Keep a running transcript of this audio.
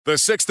The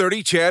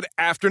 6:30 CHED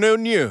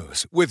Afternoon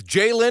News with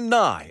Jaylen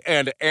Nye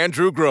and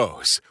Andrew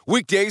Gross.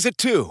 Weekdays at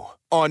 2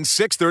 on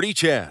 6:30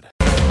 CHED.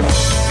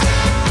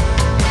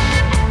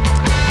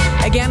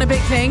 Again, a big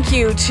thank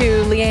you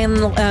to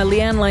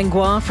Leanne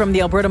Langlois from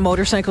the Alberta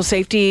Motorcycle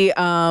Safety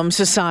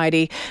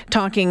Society,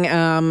 talking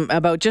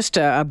about just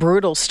a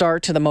brutal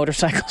start to the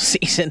motorcycle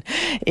season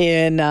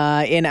in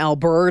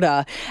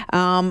Alberta.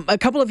 A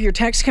couple of your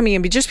texts coming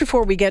in, but just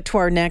before we get to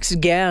our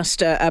next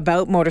guest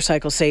about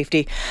motorcycle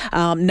safety,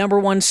 number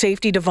one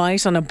safety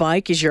device on a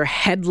bike is your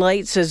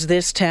headlight, says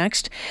this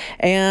text.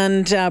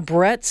 And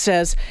Brett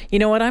says, you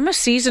know what, I'm a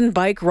seasoned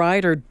bike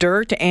rider,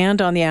 dirt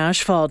and on the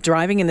asphalt.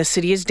 Driving in the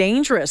city is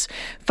dangerous.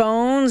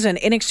 Phones and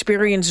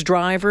inexperienced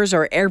drivers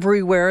are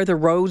everywhere. The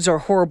roads are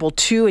horrible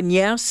too. And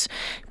yes,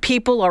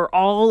 people are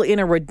all in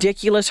a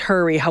ridiculous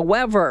hurry.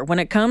 However, when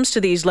it comes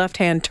to these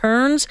left-hand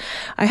turns,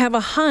 I have a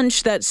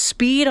hunch that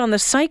speed on the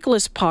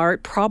cyclist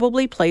part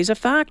probably plays a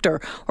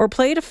factor or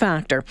played a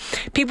factor.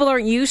 People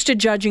aren't used to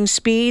judging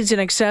speeds in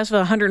excess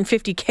of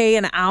 150k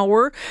an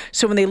hour.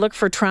 So when they look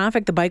for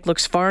traffic, the bike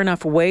looks far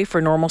enough away for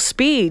normal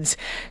speeds.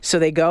 So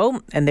they go,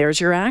 and there's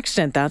your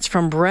accident. That's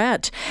from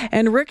Brett.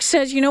 And Rick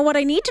says, you know what?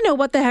 I need to know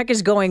what the heck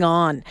is going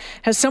on.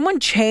 Has someone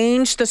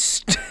changed the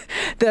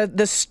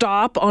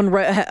stop on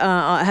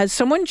has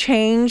someone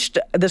changed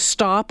the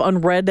stop on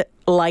red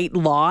light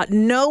law?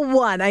 No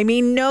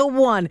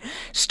one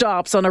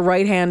stops on a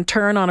right-hand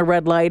turn on a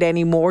red light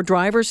anymore.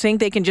 Drivers think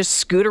they can just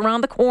scoot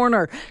around the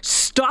corner.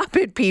 Stop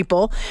it,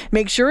 people.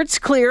 Make sure it's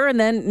clear and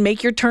then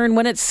make your turn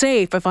when it's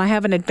safe. If I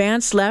have an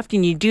advanced left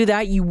and you do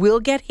that, you will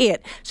get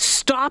hit.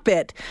 Stop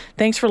it.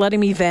 Thanks for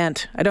letting me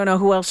vent. I don't know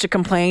who else to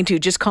complain to.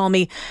 Just call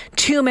me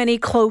Too Many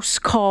Close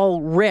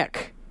Call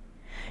Rick.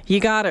 You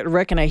got it,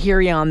 Rick, and I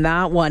hear you on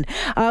that one.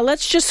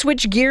 Let's just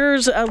switch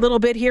gears a little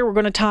bit here. We're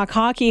going to talk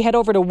hockey, head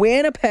over to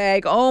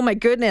Winnipeg. Oh, my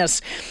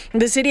goodness.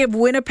 The city of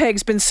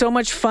Winnipeg's been so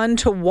much fun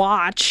to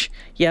watch.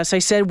 Yes, I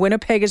said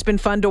Winnipeg has been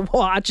fun to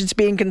watch. It's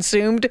being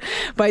consumed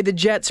by the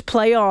Jets'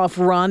 playoff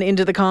run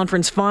into the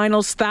conference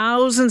finals.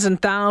 Thousands and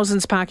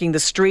thousands packing the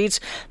streets.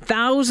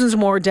 Thousands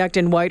more decked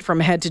in white from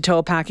head to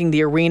toe packing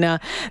the arena.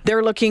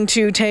 They're looking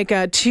to take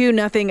a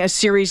 2-0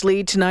 series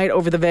lead tonight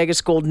over the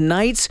Vegas Golden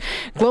Knights.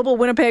 Global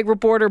Winnipeg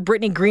reporter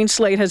Brittany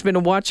Greenslade has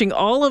been watching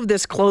all of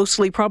this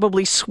closely,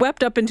 probably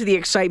swept up into the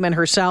excitement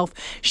herself.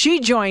 She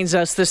joins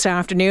us this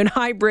afternoon.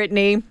 Hi,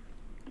 Brittany.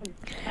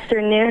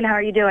 Afternoon. How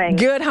are you doing?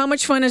 Good. How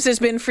much fun has this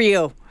been for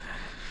you?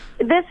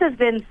 This has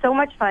been so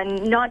much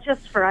fun, not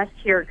just for us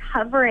here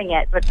covering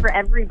it, but for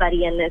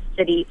everybody in this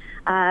city.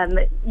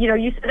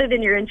 You said it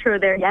in your intro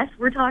there. Yes,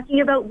 we're talking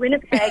about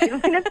Winnipeg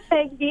and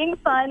Winnipeg being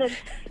fun.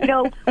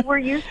 And, we're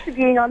used to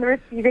being on the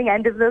receiving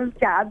end of those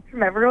jabs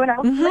from everyone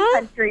else in the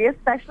country,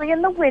 especially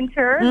in the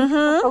winter,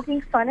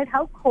 poking fun at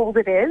how cold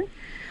it is.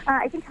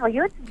 I can tell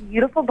you it's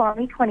beautiful,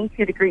 balmy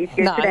 22 degrees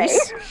here today.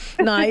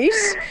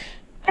 Nice.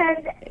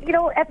 And,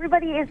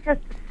 everybody is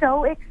just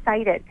so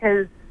excited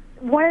because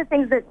one of the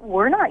things that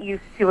we're not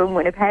used to in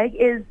Winnipeg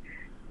is,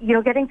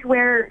 getting to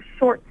wear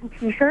shorts and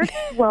T-shirts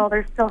while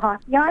there's still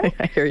hockey on.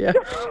 I hear you.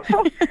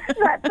 So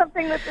that's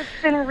something that's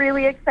been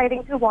really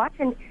exciting to watch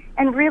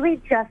and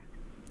really just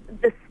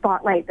the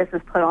spotlight this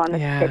has put on the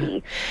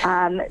city.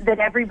 That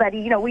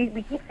everybody,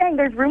 we keep saying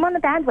there's room on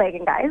the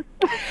bandwagon, guys.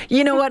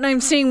 You know what? And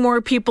I'm seeing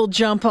more people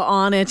jump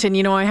on it. And,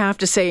 I have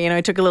to say, I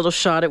took a little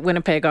shot at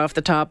Winnipeg off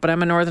the top, but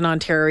I'm a Northern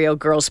Ontario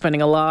girl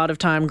spending a lot of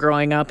time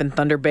growing up in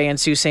Thunder Bay and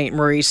Sault Ste.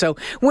 Marie. So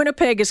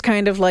Winnipeg is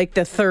kind of like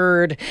the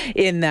third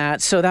in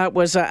that. So that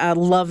was a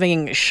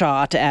loving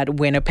shot at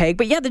Winnipeg.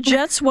 But yeah, the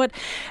Jets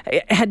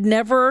have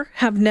never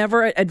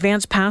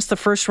advanced past the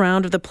first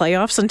round of the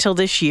playoffs until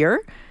this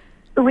year.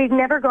 We've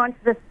never gone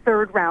to the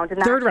third round,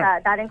 and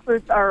that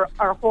includes our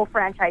whole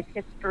franchise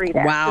history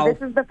there. Wow. So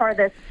this is the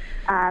farthest,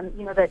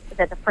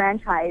 that the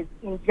franchise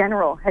in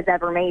general has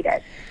ever made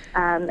it.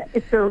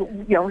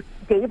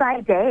 Day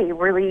by day,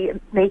 really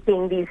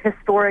making these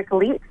historic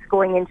leaps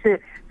going into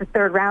the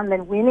third round,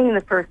 then winning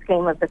the first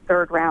game of the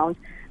third round.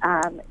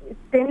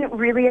 It's been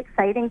really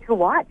exciting to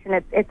watch,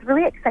 and it's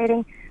really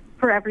exciting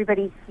for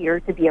everybody here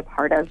to be a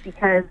part of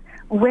because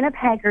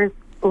Winnipeggers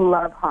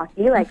love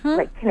hockey like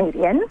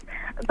Canadians,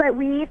 but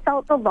we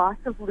felt the loss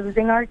of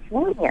losing our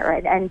team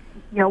here. And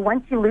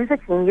once you lose a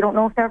team, you don't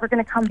know if they're ever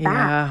going to come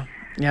back.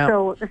 Yeah.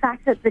 So the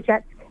fact that the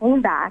Jets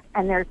came back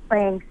and they're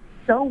playing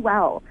so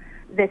well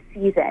this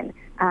season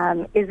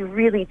is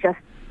really just,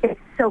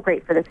 it's so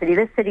great for the city.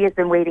 This city has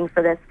been waiting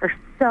for this for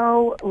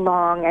so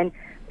long. And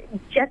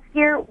Jets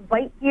gear,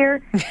 white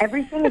gear,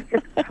 everything is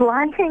just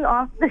flying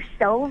off the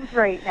shelves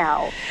right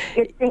now.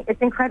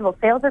 It's incredible.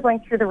 Sales are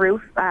going through the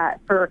roof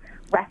for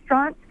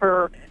restaurants,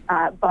 for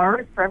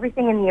bars, for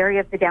everything in the area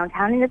of the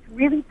downtown, and it's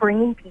really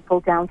bringing people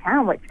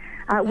downtown, which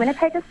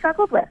Winnipeg has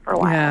struggled with for a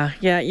while.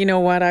 Yeah. You know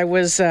what? I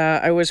was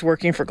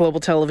working for Global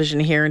Television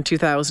here in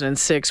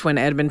 2006 when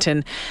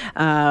Edmonton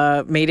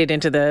made it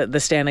into the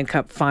Stanley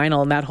Cup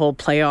final and that whole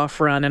playoff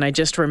run. And I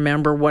just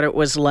remember what it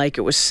was like.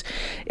 It was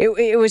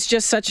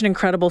just such an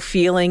incredible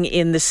feeling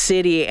in the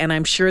city, and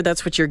I'm sure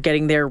that's what you're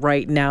getting there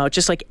right now.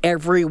 Just like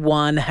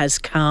everyone has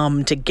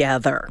come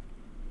together.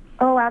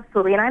 Oh,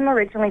 absolutely. And I'm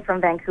originally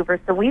from Vancouver,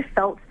 so we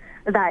felt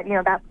that,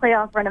 that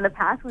playoff run in the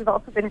past. We've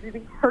also been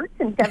really hurt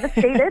and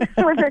devastated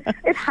when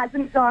it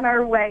hasn't gone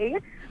our way.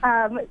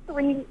 So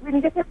when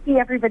you get to see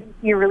everybody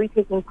here really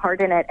taking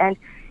part in it, and,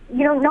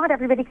 not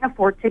everybody can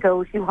afford to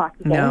go to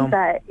hockey games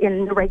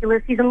in the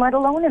regular season, let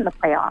alone in the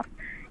playoffs.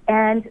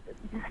 And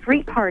the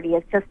street party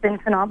has just been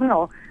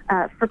phenomenal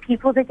for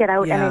people to get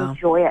out and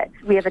enjoy it.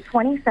 We have a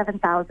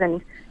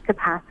 27,000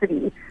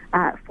 capacity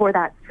for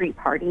that street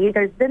party.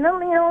 There's been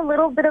a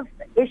little bit of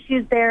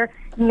issues there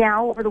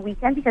now over the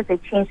weekend because they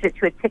changed it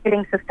to a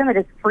ticketing system. It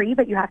is free,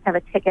 but you have to have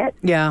a ticket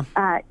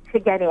to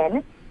get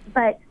in.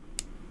 But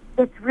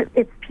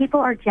it's people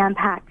are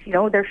jam-packed,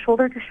 they're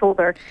shoulder to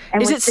shoulder.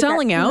 And is it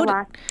selling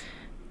out?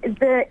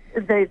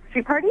 The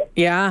street party?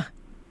 Yeah.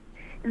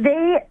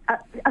 They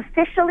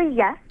officially,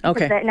 yes.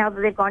 Okay. Now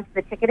that they've gone to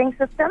the ticketing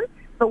system.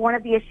 But one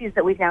of the issues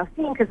that we've now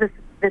seen, because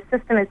this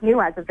system is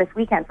new as of this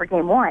weekend for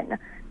Game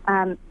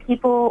 1,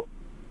 people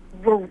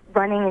were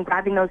running and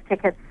grabbing those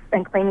tickets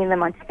and claiming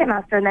them on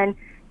Ticketmaster and then,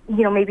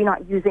 maybe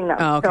not using them.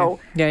 Oh, okay. So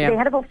they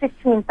had about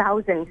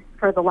 15,000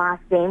 for the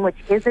last game, which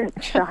isn't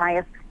the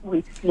highest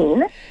we've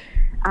seen.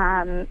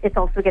 It's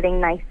also getting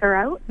nicer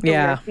out. So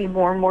we're seeing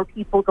more and more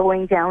people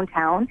going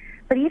downtown.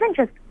 But even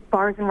just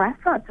bars and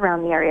restaurants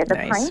around the area. The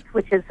Pint,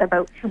 which is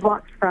about 2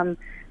 blocks from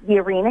the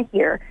arena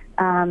here,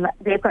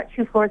 they've got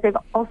 2 floors. They've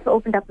also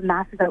opened up a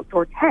massive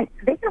outdoor tent.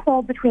 So they can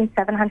hold between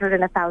 700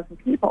 and 1,000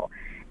 people.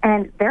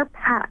 And they're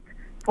packed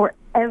for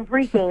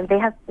every game. They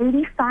have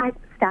 85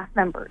 staff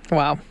members.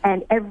 Wow.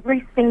 And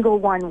every single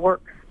one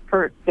works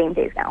for game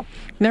days now.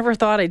 Never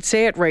thought I'd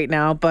say it right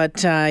now,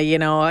 but,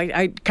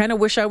 I kind of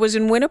wish I was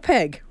in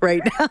Winnipeg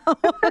right now.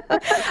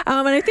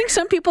 And I think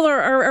some people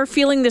are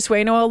feeling this way.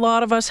 I know a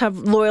lot of us have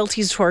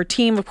loyalties to our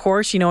team, of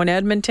course, in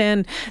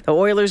Edmonton, the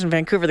Oilers, in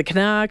Vancouver, the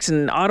Canucks,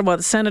 and Ottawa,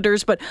 the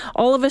Senators. But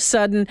all of a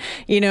sudden,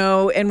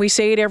 and we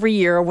say it every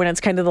year when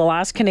it's kind of the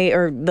last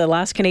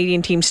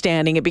Canadian team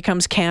standing, it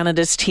becomes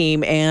Canada's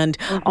team. And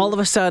all of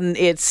a sudden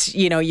it's,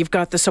 you've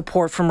got the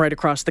support from right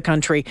across the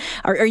country.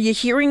 Are you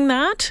hearing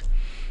that?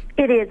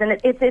 It is, and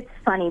it's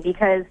funny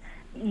because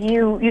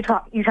you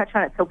touched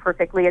on it so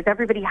perfectly, as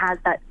everybody has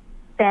that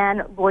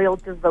fan loyal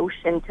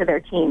devotion to their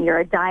team. You're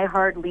a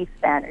diehard Leafs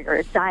fan, or you're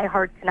a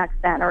diehard Canucks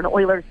fan, or an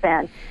Oilers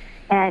fan,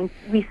 and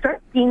we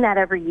start seeing that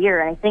every year.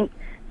 And I think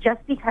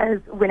just because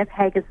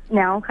Winnipeg is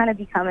now kind of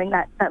becoming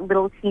that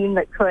little team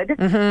that could,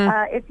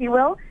 if you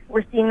will,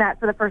 we're seeing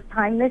that for the first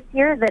time this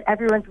year, that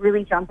everyone's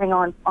really jumping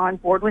on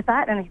board with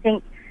that. And I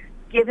think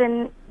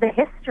given the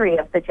history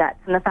of the Jets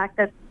and the fact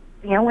that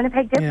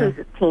Winnipeg did lose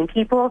its team.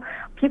 People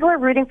are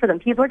rooting for them.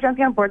 People are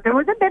jumping on board. There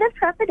was a bit of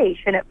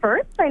trepidation at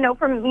first. I know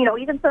from,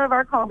 even some of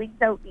our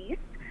colleagues out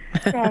east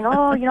saying,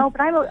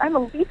 but I'm a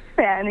Leafs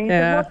fan. And you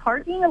said, well, it's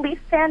hard being a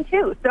Leafs fan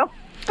too. So,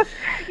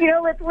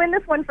 let's win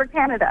this one for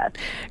Canada.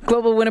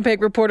 Global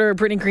Winnipeg reporter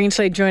Brittany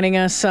Greenslade joining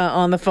us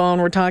on the phone.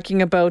 We're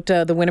talking about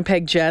the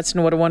Winnipeg Jets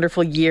and what a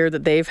wonderful year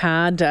that they've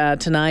had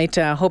tonight,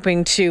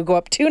 hoping to go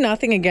up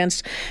 2-0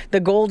 against the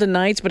Golden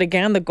Knights. But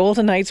again, the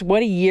Golden Knights,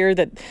 what a year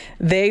that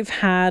they've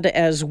had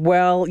as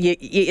well.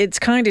 It's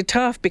kind of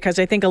tough because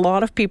I think a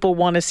lot of people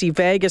want to see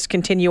Vegas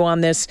continue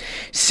on this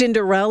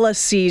Cinderella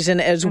season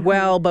as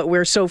well, but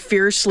we're so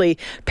fiercely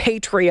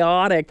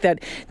patriotic that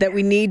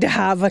we need to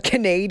have a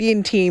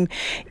Canadian team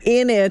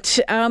in it.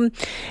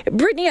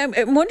 Brittany,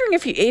 I'm wondering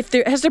if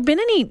there has been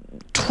any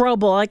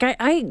trouble. Like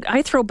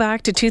I throw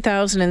back to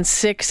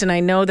 2006, and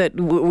I know that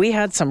we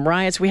had some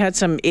riots. We had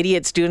some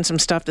idiots doing some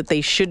stuff that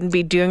they shouldn't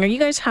be doing. Are you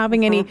guys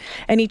having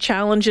any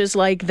challenges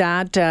like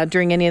that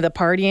during any of the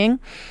partying?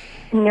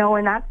 No,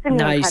 and that's been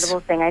the incredible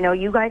thing. I know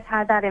you guys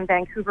had that in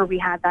Vancouver. We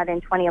had that in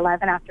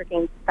 2011 after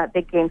that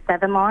big Game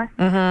 7 loss.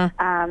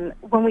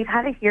 When we've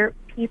had it here,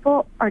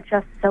 people are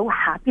just so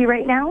happy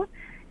right now.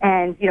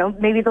 And,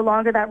 maybe the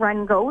longer that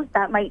run goes,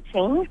 that might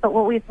change. But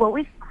what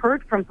we've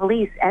heard from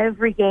police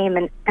every game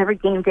and every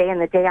game day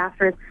and the day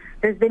after is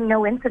there's been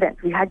no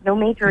incidents. We had no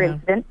major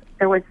incidents.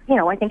 There was,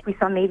 I think we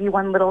saw maybe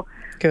one little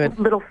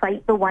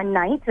fight the one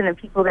night, and then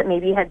people that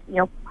maybe had,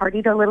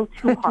 partied a little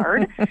too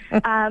hard.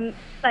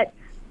 But,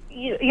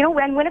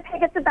 when Winnipeg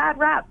gets a bad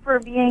rap for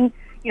being,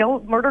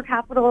 murder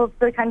capital of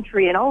the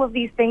country and all of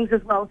these things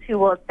as well, too.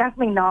 Well, it's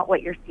definitely not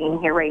what you're seeing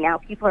here right now.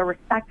 People are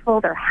respectful.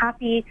 They're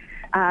happy.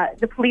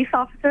 The police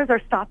officers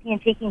are stopping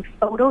and taking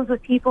photos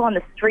with people on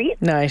the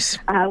street. Nice.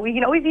 We've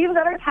even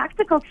got our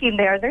tactical team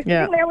there. They're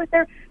sitting there with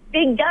their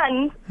big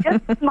guns,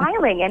 just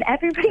smiling, and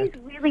everybody's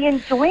really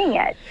enjoying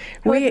it.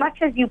 So as much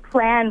as you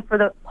plan for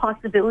the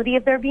possibility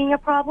of there being a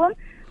problem,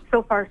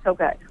 so far so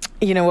good.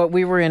 You know what?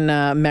 We were in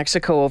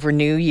Mexico over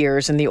New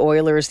Year's, and the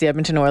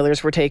Edmonton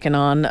Oilers, were taking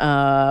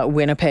on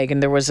Winnipeg,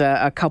 and there was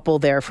a couple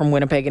there from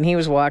Winnipeg, and he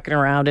was walking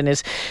around in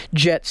his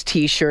Jets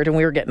t-shirt, and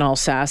we were getting all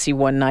sassy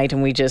one night,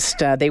 and we just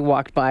they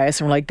walked by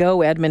us, and we're like,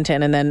 "Go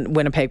Edmonton!" And then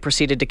Winnipeg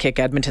proceeded to kick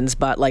Edmonton's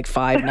butt like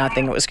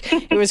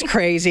 5-0. It was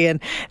crazy, and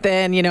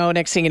then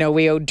next thing you know,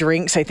 we owed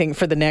drinks, I think,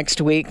 for the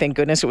next week. Thank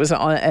goodness it was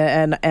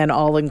an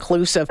all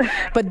inclusive.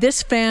 But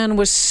this fan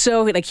was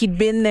so he'd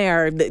been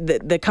there.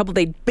 The couple,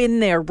 they'd been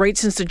there right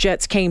since the Jets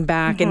came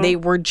back, and they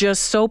were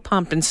just so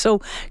pumped and so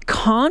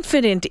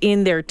confident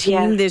in their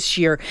team this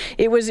year.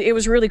 It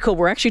was really cool.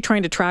 We're actually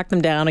trying to track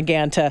them down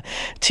again to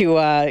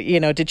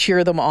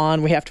cheer them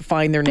on. We have to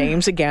find their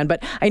names again.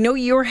 But I know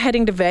you're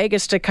heading to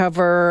Vegas to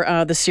cover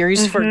the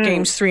series for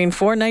games 3 and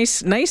 4.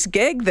 Nice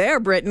gig there,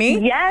 Brittany.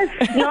 Yes,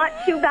 not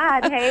too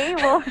bad. Hey,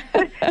 well,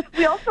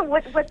 we also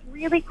what's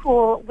really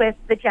cool with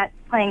the Jets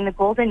playing the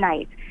Golden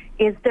Knights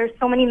is there's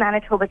so many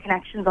Manitoba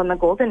connections on the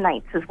Golden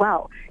Knights as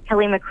well.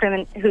 Kelly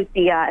McCrimmon, who's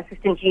the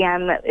assistant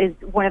GM, is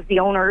one of the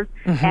owners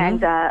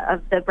and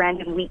of the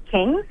Brandon Wheat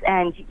Kings,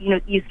 and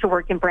used to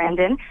work in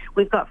Brandon.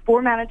 We've got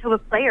 4 Manitoba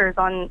players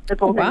on the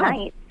Golden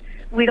Knights.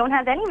 We don't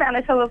have any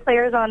Manitoba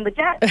players on the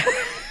Jets.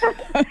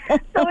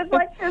 So as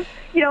much as,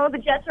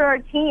 the Jets are our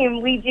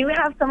team, we do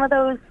have some of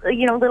those,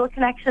 little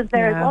connections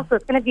there as well. So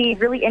it's going to be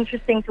really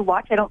interesting to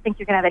watch. I don't think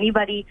you're going to have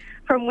anybody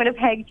from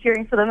Winnipeg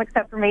cheering for them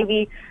except for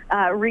maybe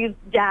Reeves'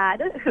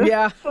 dad, who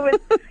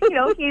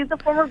is, he's a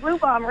former Blue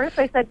Bomber.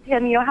 So I said to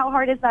him, how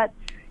hard is that,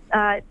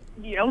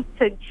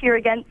 to cheer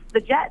against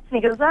the Jets?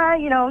 And he goes,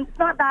 it's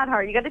not that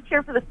hard. You got to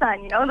cheer for the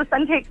Sun. The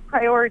Sun takes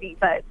priority.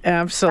 But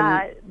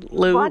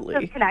absolutely, lots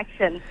of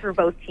connections for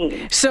both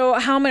teams. So,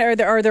 how many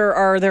are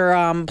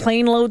there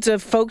plane loads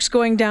of folks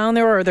going down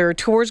there? Are there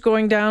tours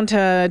going down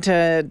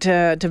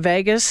to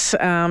Vegas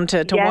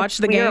to watch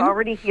the game? We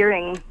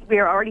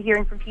are already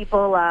hearing from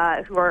people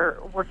who are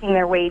working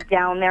their way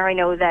down there. I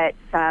know that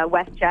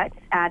WestJet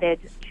added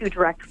 2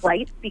 direct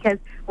flights because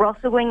we're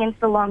also going into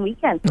the long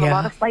weekend. So a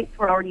lot of flights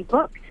were already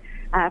booked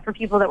for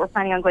people that were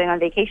planning on going on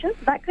vacation.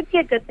 So that could be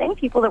a good thing,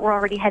 people that were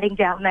already heading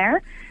down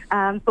there.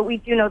 But we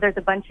do know there's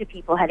a bunch of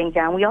people heading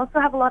down. We also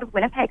have a lot of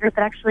Winnipeggers that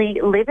actually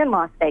live in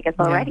Las Vegas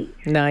already.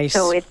 Nice.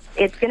 So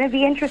it's going to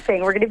be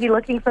interesting. We're going to be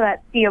looking for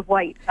that sea of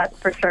white, that's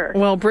for sure.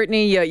 Well,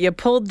 Brittany, you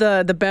pulled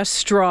the best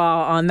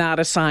straw on that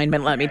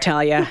assignment, let me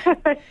tell you.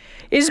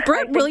 Is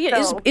Brett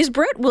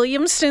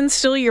Williamson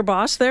still your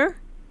boss there?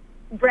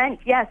 Brent,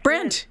 yes.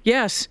 Brent,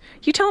 yes.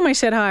 You tell him I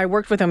said hi. I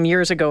worked with him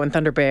years ago in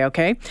Thunder Bay,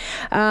 okay?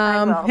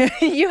 I will.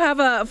 You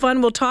have fun.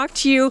 We'll talk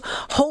to you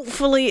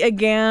hopefully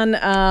again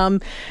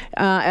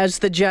as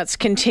the Jets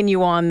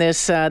continue on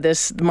this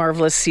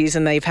marvelous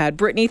season they've had.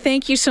 Brittany,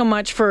 thank you so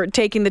much for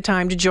taking the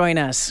time to join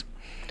us.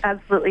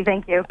 Absolutely.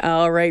 Thank you.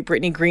 All right.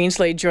 Brittany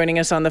Greenslade joining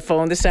us on the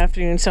phone this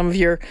afternoon. Some of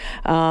your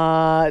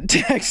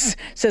texts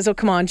says, oh,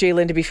 come on,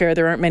 Jalen, to be fair,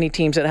 there aren't many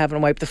teams that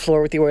haven't wiped the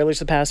floor with the Oilers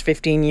the past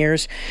 15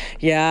 years.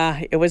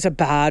 Yeah, it was a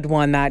bad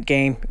one, that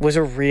game. It was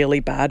a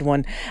really bad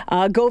one.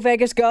 Go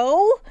Vegas,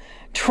 go.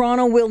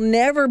 Toronto will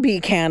never be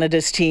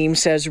Canada's team,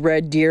 says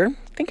Red Deer.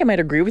 I think I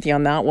might agree with you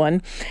on that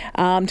one.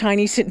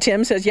 Tiny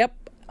Tim says, yep,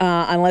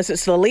 unless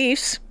it's the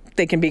Leafs.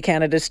 They can be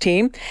Canada's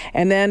team.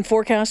 And then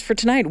forecast for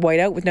tonight,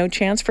 whiteout with no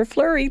chance for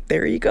flurry.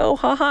 There you go.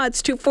 Ha-ha,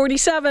 it's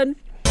 2:47.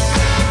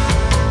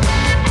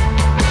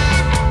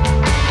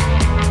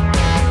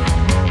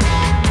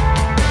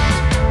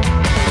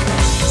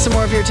 Some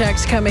more of your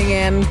texts coming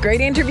in.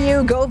 Great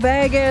interview. Go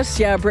Vegas.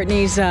 Yeah,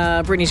 Brittany's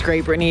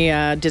great. Brittany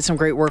did some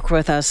great work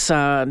with us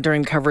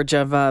during coverage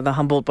of the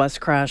Humboldt bus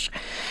crash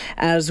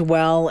as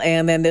well.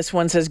 And then this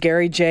one says,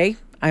 Gary J.,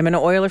 I'm an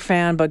Oiler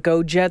fan, but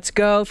go Jets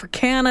go for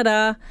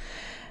Canada.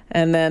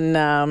 And then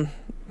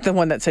the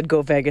one that said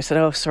go Vegas said,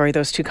 oh, sorry,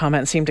 those two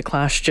comments seem to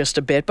clash just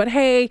a bit. But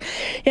hey,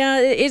 yeah,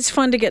 it's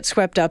fun to get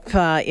swept up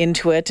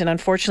into it. And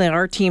unfortunately,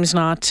 our team's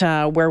not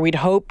where we'd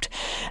hoped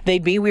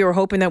they'd be. We were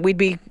hoping that we'd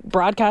be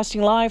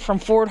broadcasting live from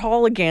Ford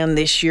Hall again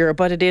this year.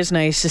 But it is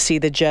nice to see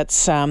the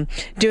Jets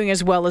doing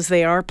as well as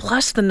they are.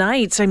 Plus the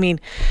Knights. I mean,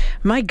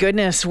 my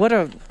goodness,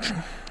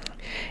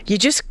 you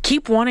just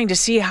keep wanting to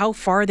see how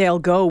far they'll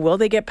go. Will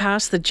they get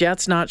past the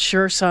Jets? Not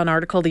sure. Saw an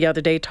article the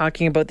other day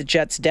talking about the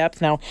Jets'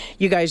 depth. Now,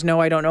 you guys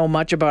know I don't know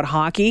much about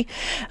hockey.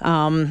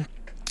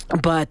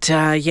 But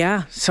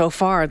so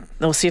far,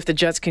 we'll see if the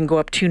Jets can go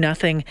up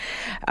 2-0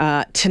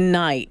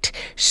 tonight.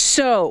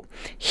 So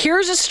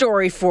here's a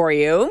story for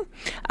you.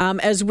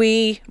 As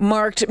we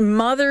marked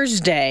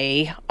Mother's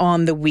Day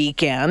on the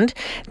weekend,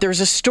 there's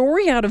a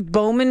story out of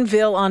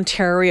Bowmanville,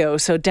 Ontario,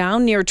 so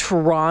down near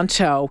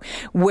Toronto,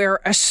 where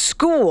a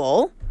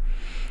school,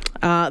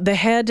 the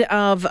head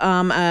of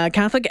a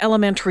Catholic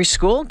elementary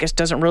school, I guess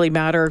doesn't really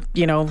matter,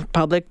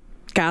 public,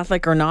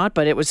 Catholic or not,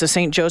 but it was the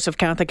St. Joseph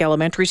Catholic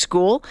Elementary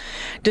School,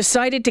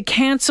 decided to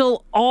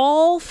cancel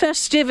all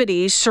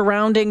festivities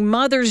surrounding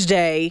Mother's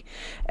Day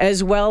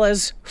as well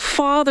as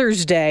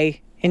Father's Day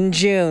in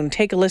June.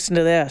 Take a listen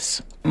to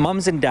this.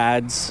 Moms and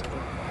dads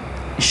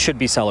should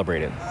be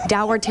celebrated.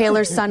 Dower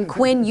Taylor's son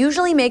Quinn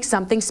usually makes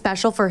something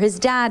special for his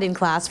dad in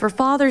class for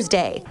Father's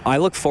Day. I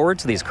look forward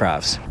to these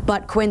crafts.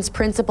 But Quinn's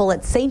principal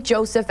at St.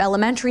 Joseph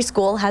Elementary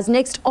School has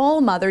nixed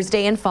all Mother's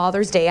Day and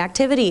Father's Day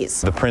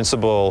activities. The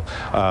principal,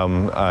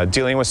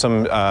 dealing with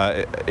some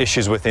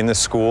issues within the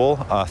school,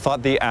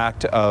 thought the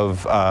act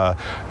of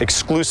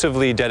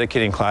exclusively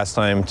dedicating class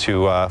time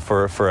to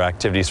for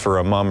activities for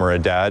a mom or a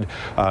dad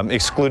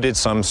excluded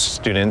some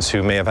students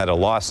who may have had a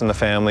loss in the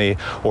family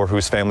or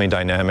whose family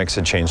dynamics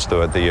had changed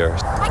throughout the year.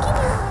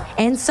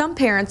 And some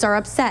parents are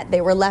upset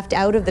they were left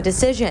out of the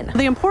decision.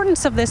 The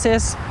importance of this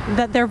is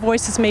that their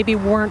voices maybe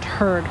weren't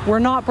heard, were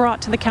not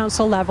brought to the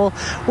council level,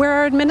 where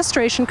our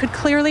administration could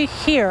clearly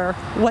hear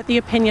what the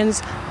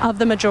opinions of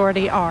the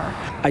majority are.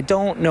 I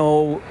don't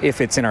know if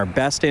it's in our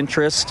best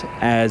interest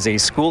as a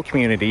school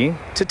community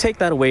to take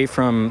that away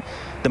from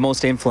the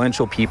most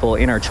influential people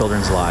in our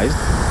children's lives.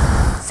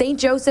 St.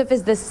 Joseph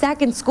is the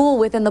second school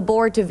within the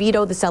board to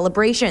veto the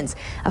celebrations,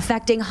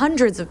 affecting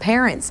hundreds of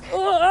parents.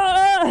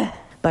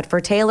 But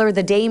for Taylor,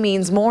 the day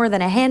means more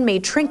than a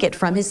handmade trinket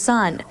from his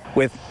son.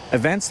 With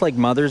events like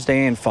Mother's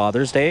Day and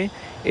Father's Day,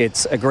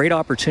 it's a great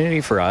opportunity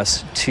for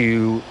us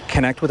to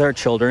connect with our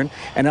children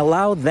and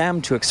allow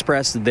them to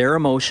express their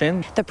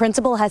emotion. The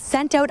principal has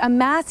sent out a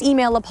mass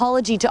email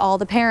apology to all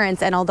the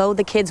parents, and although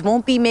the kids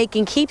won't be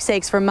making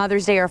keepsakes for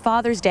Mother's Day or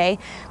Father's Day,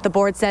 the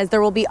board says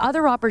there will be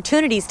other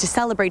opportunities to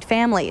celebrate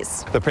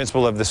families. The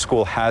principal of the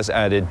school has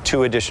added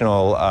 2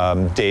 additional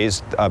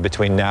days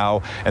between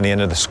now and the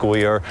end of the school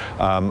year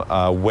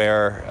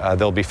where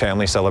there'll be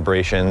family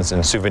celebrations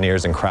and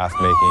souvenirs and craft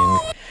making.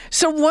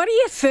 So what do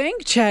you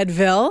think,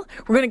 Chadville?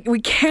 We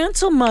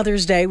cancel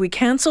Mother's Day, we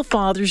cancel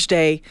Father's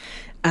Day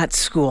at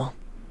school.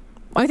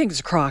 I think it's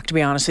a crock, to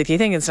be honest with you. I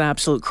think it's an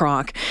absolute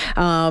crock.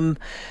 You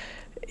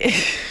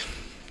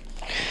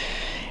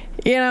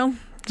know,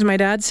 as my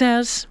dad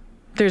says,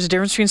 there's a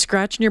difference between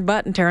scratching your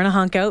butt and tearing a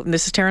hunk out, and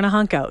this is tearing a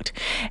hunk out.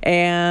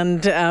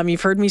 And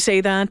you've heard me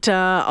say that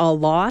a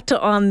lot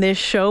on this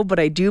show, but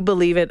I do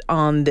believe it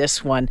on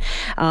this one.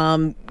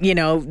 You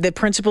know, the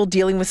principal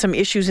dealing with some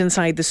issues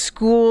inside the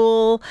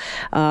school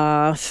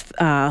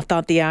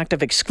thought the act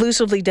of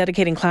exclusively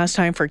dedicating class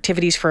time for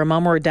activities for a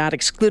mom or a dad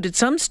excluded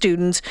some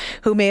students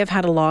who may have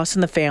had a loss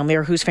in the family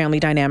or whose family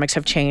dynamics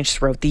have changed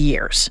throughout the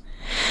years.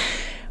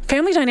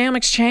 Family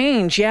dynamics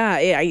change, yeah.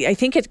 I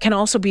think it can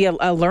also be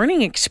a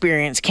learning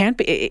experience.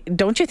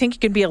 Don't you think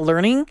it can be a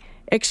learning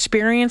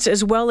experience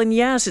as well? And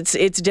yes,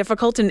 it's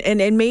difficult.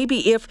 And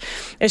maybe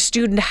if a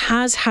student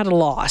has had a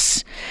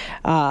loss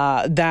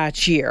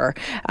that year,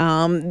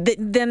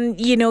 then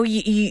you know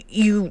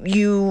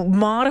you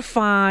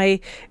modify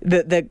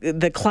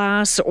the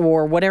class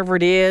or whatever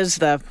it is,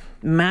 the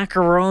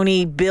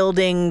macaroni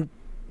building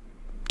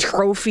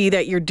trophy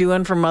that you're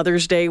doing for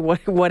Mother's Day,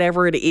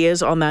 whatever it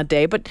is on that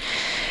day. But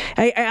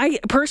I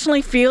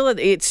personally feel that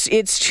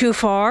it's too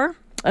far.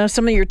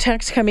 Some of your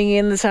texts coming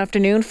in this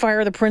afternoon,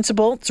 fire the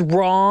principal. It's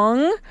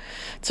wrong.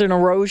 It's an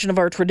erosion of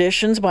our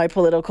traditions by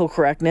political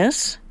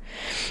correctness.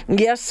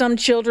 Yes, some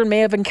children may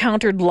have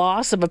encountered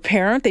loss of a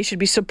parent. They should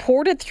be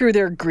supported through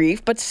their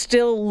grief, but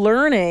still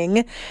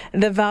learning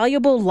the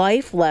valuable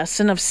life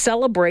lesson of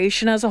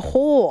celebration as a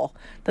whole.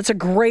 That's a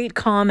great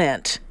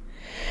comment.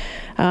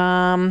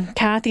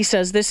 Kathy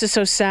says, this is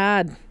so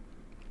sad,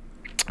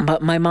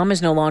 but my mom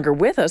is no longer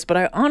with us, but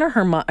I honor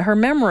her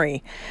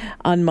memory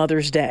on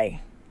Mother's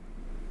Day.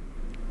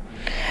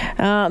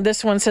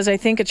 This one says, I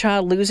think a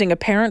child losing a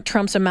parent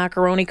trumps a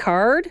macaroni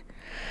card.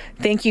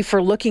 Thank you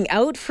for looking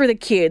out for the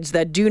kids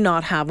that do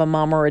not have a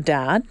mom or a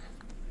dad.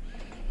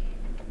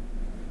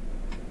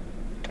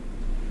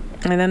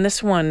 And then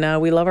this one,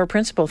 we love our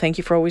principal. Thank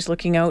you for always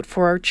looking out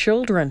for our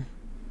children.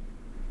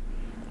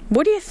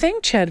 What do you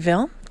think,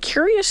 Chadville?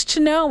 Curious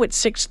to know at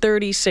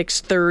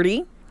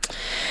 6:30.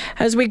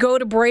 As we go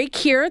to break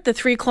here at the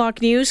 3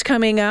 o'clock news,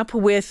 coming up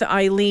with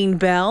Eileen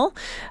Bell.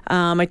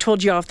 I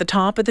told you off the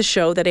top of the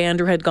show that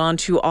Andrew had gone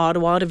to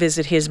Ottawa to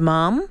visit his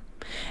mom,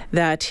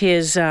 that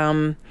his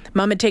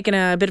mom had taken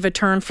a bit of a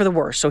turn for the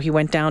worse, so he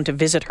went down to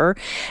visit her.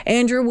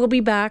 Andrew will be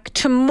back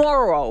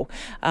tomorrow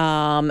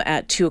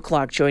at 2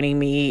 o'clock, joining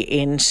me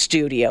in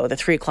studio. The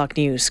 3 o'clock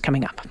news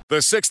coming up.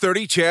 The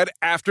 6:30 CHED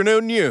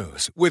Afternoon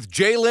News with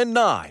Jaylen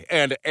Nye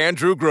and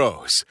Andrew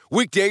Gross.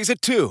 Weekdays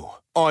at 2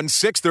 on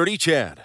 6:30 CHED.